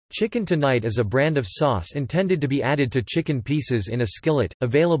Chicken Tonight is a brand of sauce intended to be added to chicken pieces in a skillet,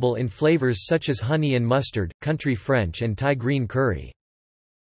 available in flavors such as honey and mustard, country French and Thai green curry.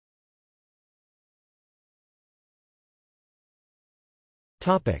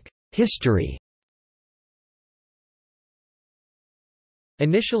 History.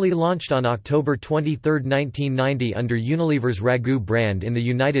 Initially launched on October 23, 1990 under Unilever's Ragu brand in the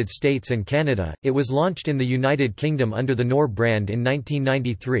United States and Canada, it was launched in the United Kingdom under the Knorr brand in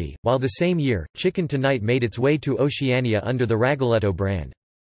 1993, while the same year, Chicken Tonight made its way to Oceania under the Ragoletto brand.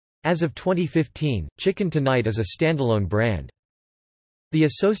 As of 2015, Chicken Tonight is a standalone brand. The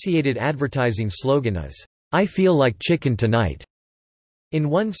associated advertising slogan is, "I feel like chicken tonight." In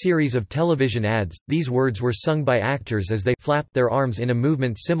one series of television ads, these words were sung by actors as they flap their arms in a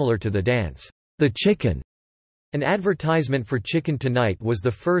movement similar to the dance, "The Chicken." An advertisement for Chicken Tonight was the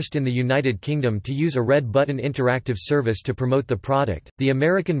first in the United Kingdom to use a red button interactive service to promote the product. The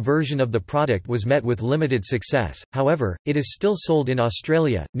American version of the product was met with limited success, however, it is still sold in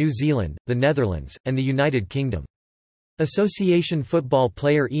Australia, New Zealand, the Netherlands, and the United Kingdom. Association football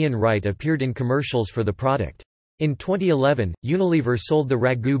player Ian Wright appeared in commercials for the product. In 2011, Unilever sold the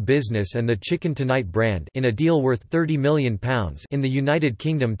Ragu business and the Chicken Tonight brand in a deal worth £30 million in the United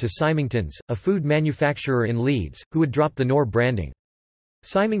Kingdom to Symington's, a food manufacturer in Leeds, who would drop the Knorr branding.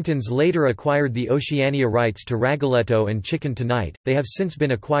 Symington's later acquired the Oceania rights to Ragoletto and Chicken Tonight. They have since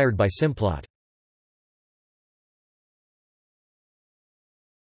been acquired by Simplot.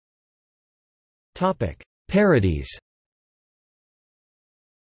 Parodies.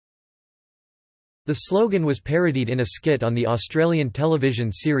 The slogan was parodied in a skit on the Australian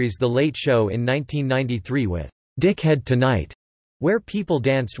television series The Late Show in 1993 with, "Dickhead Tonight", where people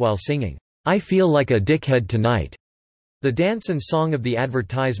danced while singing, "I feel like a dickhead tonight." The dance and song of the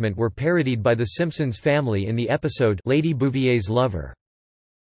advertisement were parodied by The Simpsons family in the episode Lady Bouvier's Lover.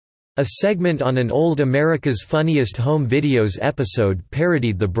 A segment on an old America's Funniest Home Videos episode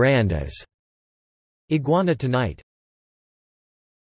parodied the brand as, "Iguana Tonight."